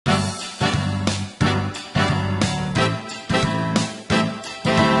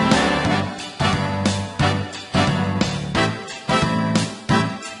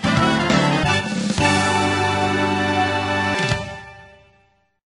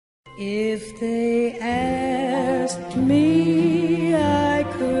If they asked me, I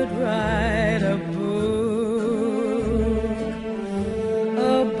could write a book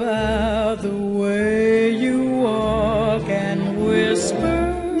about the way you walk and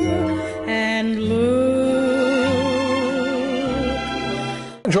whisper and look.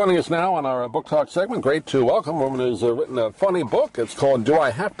 Joining us now on our book talk segment, great to welcome a woman who's written a funny book. It's called Do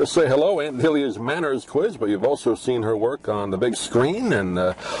I Have to Say Hello? Aunt Delia's Manners Quiz, but you've also seen her work on the big screen and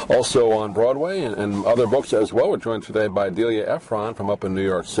also on Broadway and other books as well. We're joined today by Delia Ephron from up in New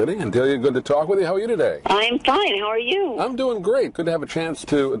York City. And Delia, good to talk with you. How are you today? I'm fine. How are you? I'm doing great. Good to have a chance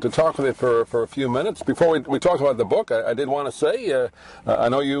to talk with you for a few minutes. Before we talk about the book, I did want to say, I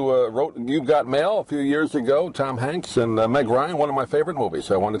know you wrote You've Got Mail a few years ago, Tom Hanks and Meg Ryan, one of my favorite movies.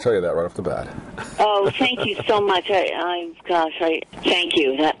 So I want to tell you that right off the bat. Oh, thank you so much. Thank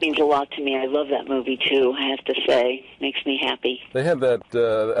you. That means a lot to me. I love that movie, too, I have to say. Makes me happy. They had that,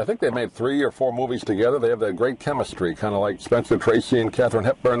 I think they made 3 or 4 movies together. They have that great chemistry, kind of like Spencer Tracy and Katharine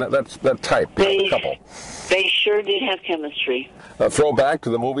Hepburn, that type, couple. They sure did have chemistry. A throwback to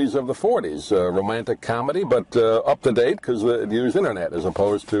the movies of the 40s, romantic comedy, but up to date because it used internet as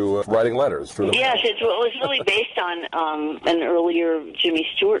opposed to writing letters through the Yes, it was really based on an earlier Jimmy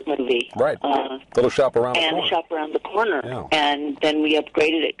Stewart movie. Right. Little Shop Around the Corner. And Shop Around the Corner. Yeah. And then we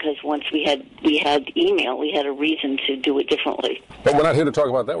upgraded it because once we had email, we had a reason to do it differently. But we're not here to talk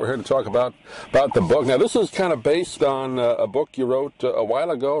about that. We're here to talk about the book. Now, this is kind of based on a book you wrote a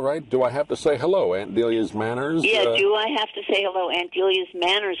while ago, right? Do I Have to Say Hello? Aunt Delia's Manners? Yeah, Do I Have to Say Hello? Aunt Delia's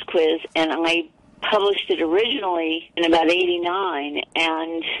Manners Quiz. And I published it originally in about '89,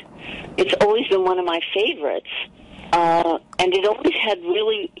 and it's always been one of my favorites. And it always had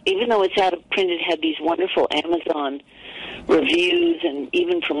really, even though it's out of print, it had these wonderful Amazon reviews, and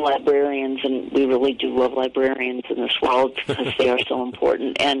even from librarians, and we really do love librarians in this world because they are so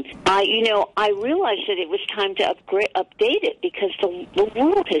important. And I realized that it was time to update it because the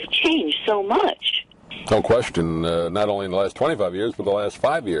world has changed so much. No question. Not only in the last 25 years, but the last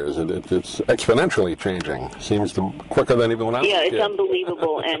 5 years. It's exponentially changing. Seems quicker than even when I was a kid. Yeah, it's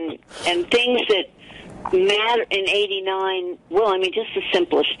unbelievable. And things that matter in '89, well, I mean, just the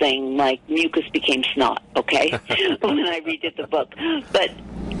simplest thing, like mucus became snot, okay, when I redid the book. But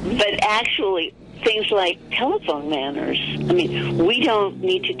actually, things like telephone manners. I mean, we don't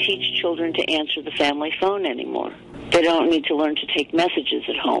need to teach children to answer the family phone anymore. They don't need to learn to take messages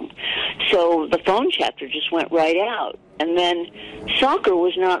at home. So the phone chapter just went right out. And then soccer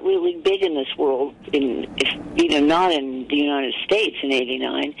was not really big in this world, not in the United States in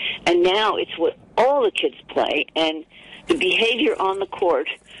 '89. And now it's what all the kids play. And the behavior on the court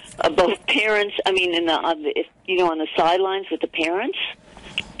of both parents, I mean, on the sidelines with the parents,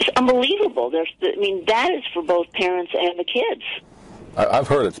 it's unbelievable. That is for both parents and the kids. I've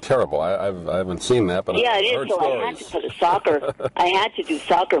heard it's terrible. I haven't seen that, but yeah, I've it heard is. So stories. I had to put I had to do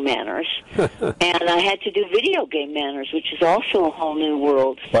soccer manners, and I had to do video game manners, which is also a whole new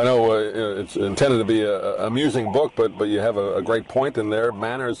world. I know it's intended to be an amusing book, but you have a great point in there.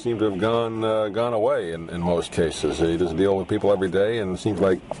 Manners seem to have gone away in most cases. You just deal with people every day, and it seems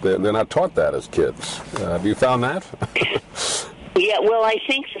like they're not taught that as kids. Have you found that? Yeah, well, I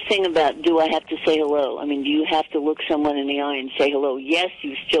think the thing about do I have to say hello? I mean, do you have to look someone in the eye and say hello? Yes,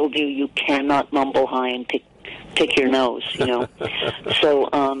 you still do. You cannot mumble high and pick your nose, So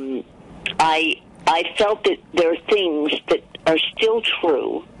I felt that there are things that are still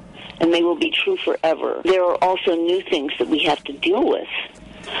true, and they will be true forever. There are also new things that we have to deal with.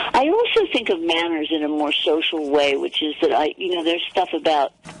 I also think of manners in a more social way, which is that there's stuff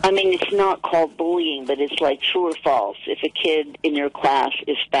about, it's not called bullying, but it's like true or false. If a kid in your class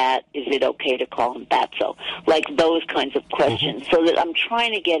is fat, is it okay to call him fatso? Like those kinds of questions. So that I'm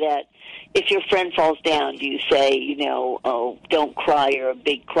trying to get at, if your friend falls down, do you say, oh, don't cry, you're a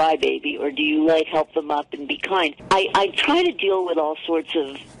big crybaby, or do you, help them up and be kind? I try to deal with all sorts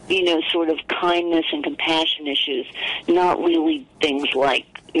of, sort of kindness and compassion issues, not really things like,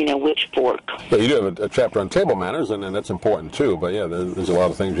 which fork. Yeah, you do have a chapter on table manners, and that's important, too. But, yeah, there's a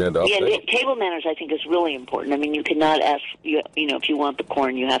lot of things you had to update. Yeah, table manners, I think, is really important. I mean, you cannot ask, if you want the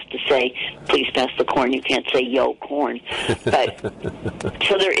corn, you have to say, please pass the corn. You can't say, yo, corn. But,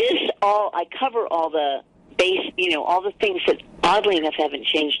 so there is I cover all the all the things that, oddly enough, haven't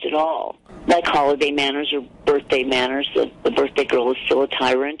changed at all. Like holiday manners or birthday manners. The birthday girl is still a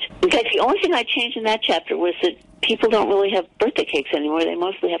tyrant. In fact, the only thing I changed in that chapter was that people don't really have birthday cakes anymore. They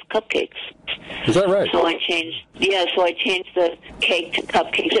mostly have cupcakes. Is that right? So I changed the cake to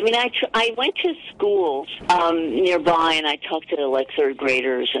cupcakes. I mean, I went to schools nearby, and I talked to third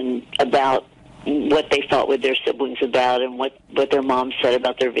graders and about what they fought with their siblings about and what their mom said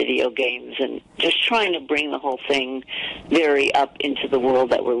about their video games, and just trying to bring the whole thing very up into the world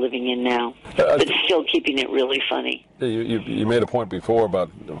that we're living in now, but still keeping it really funny. You made a point before about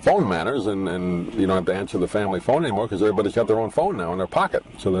phone manners, and you don't have to answer the family phone anymore because everybody's got their own phone now in their pocket.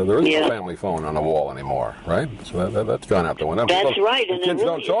 So there isn't a family phone on the wall anymore, right? So that's gone out the window. That's right. And kids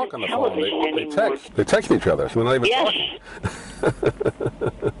really don't talk on the phone. They text each other, so they're not even talking.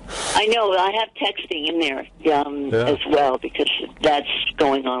 I know. I have texting in there as well, because that's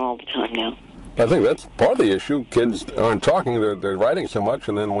going on all the time now. I think that's part of the issue. Kids aren't talking, they're writing so much,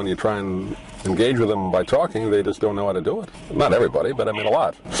 and then when you try and engage with them by talking, they just don't know how to do it. Not everybody, but I mean a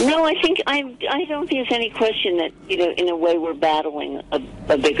lot. No, I don't think there's any question that, in a way we're battling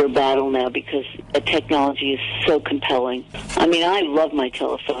a bigger battle now, because technology is so compelling. I mean, I love my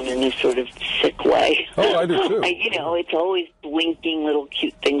telephone in this sort of sick way. Oh, I do too. It's always blinking little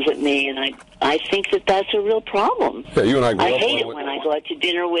cute things at me, and I think that's a real problem. Yeah, you and I hate it when I go out to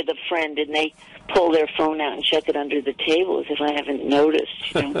dinner with a friend and they pull their phone out and check it under the table as if I haven't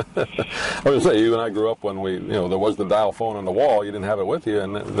noticed. I was going to say, you and I grew up when there was the dial phone on the wall. You didn't have it with you,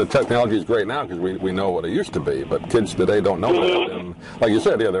 and the technology is great now because we know what it used to be. But kids today don't know that, and like you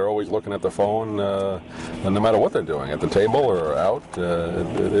said, they're always looking at the phone, and no matter what they're doing, at the table or out,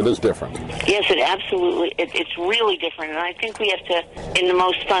 it is different. Yes, it's really different, and I think we have to, in the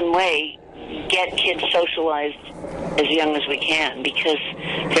most fun way, get kids socialized as young as we can, because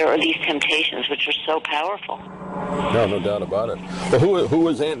there are these temptations which are so powerful. No doubt about it. Well, who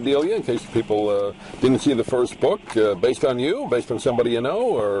is Aunt Delia, in case people didn't see the first book? Based on you? Based on somebody you know?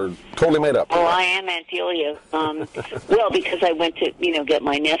 Or totally made up? Oh, I am Aunt Delia. Well, because I went to, get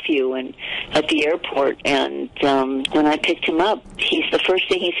my nephew at the airport, and when I picked him up, the first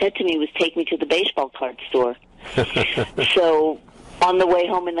thing he said to me was, "Take me to the baseball card store." So on the way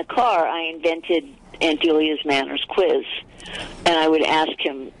home in the car, I invented Aunt Delia's Manners quiz. And I would ask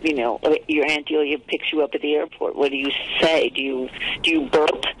him, your Aunt Delia picks you up at the airport. What do you say? Do you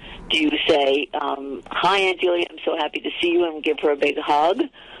burp? Do you say, "Hi, Aunt Delia, I'm so happy to see you," and give her a big hug?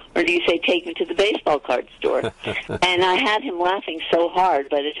 Or do you say, "Take me to the baseball card store"? And I had him laughing so hard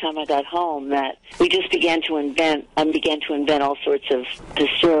by the time I got home that we just began to invent all sorts of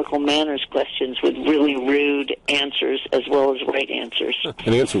hysterical manners questions with really rude answers as well as right answers.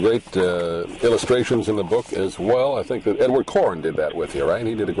 And you had some great illustrations in the book as well. I think that Edward Corrin did that with you, right?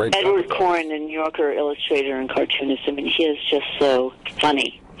 He did a great job. Edward Corrin, the New Yorker illustrator and cartoonist. I mean, he is just so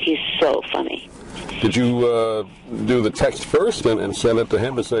funny. He's so funny. Did you do the text first and send it to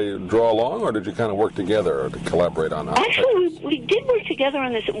him to say, draw along, or did you kind of work together or to collaborate on that? Actually, we did work together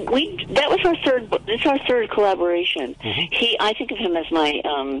on this. That was our third book. This is our third collaboration. Mm-hmm. I think of him as my,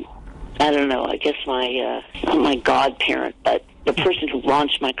 I don't know, I guess not my godparent, but the person who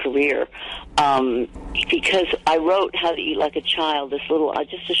launched my career. Because I wrote How to Eat Like a Child, this little,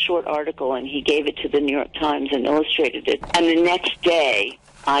 just a short article, and he gave it to the New York Times and illustrated it. And the next day,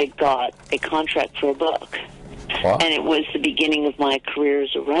 I got a contract for a book. Wow. And it was the beginning of my career as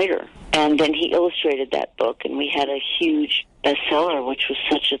a writer. And then he illustrated that book, and we had a huge bestseller, which was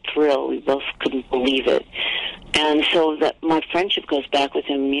such a thrill. We both couldn't believe it. And so that my friendship goes back with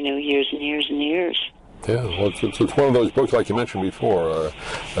him, years and years and years. Yeah, well, it's one of those books, like you mentioned before.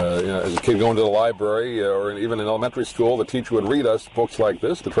 As a kid going to the library, or even in elementary school, the teacher would read us books like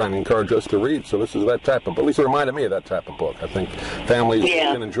this to try and encourage us to read. So this is that type of book. At least it reminded me of that type of book. I think families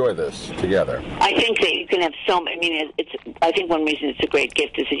can enjoy this together. I think that you can have I think one reason it's a great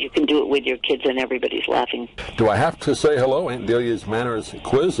gift is that you can do it with your kids and everybody's laughing. Do I have to say hello? Aunt Delia's Manners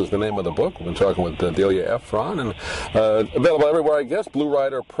Quiz is the name of the book. We've been talking with Delia Ephron, and available everywhere, I guess. Blue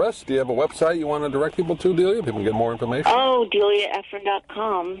Rider Press. Do you have a website you want to direct people to, Delia? People can get more information. Oh,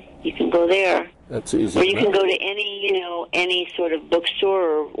 DeliaEphron.com. You can go there. That's easy. Or you can go to any sort of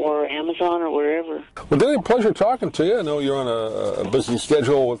bookstore or Amazon or wherever. Well, Delia, pleasure talking to you. I know you're on a busy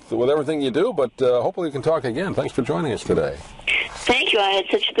schedule with everything you do, but hopefully we can talk again. Thanks for joining us today. Thank you. I had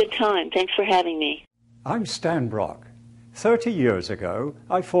such a good time. Thanks for having me. I'm Stan Brock. 30 years ago,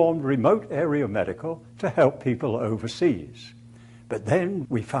 I formed Remote Area Medical to help people overseas. But then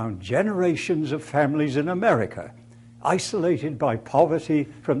we found generations of families in America isolated by poverty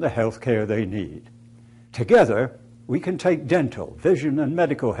from the health care they need. Together, we can take dental, vision, and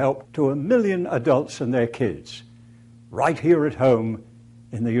medical help to 1 million adults and their kids, right here at home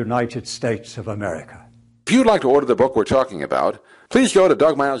in the United States of America. If you'd like to order the book we're talking about, please go to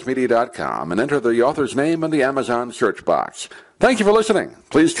DougMilesMedia.com and enter the author's name in the Amazon search box. Thank you for listening.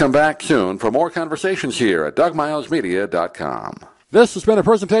 Please come back soon for more conversations here at DougMilesMedia.com. This has been a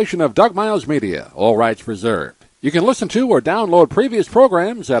presentation of Doug Miles Media, all rights reserved. You can listen to or download previous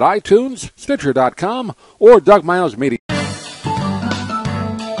programs at iTunes, Stitcher.com, or Doug Miles Media.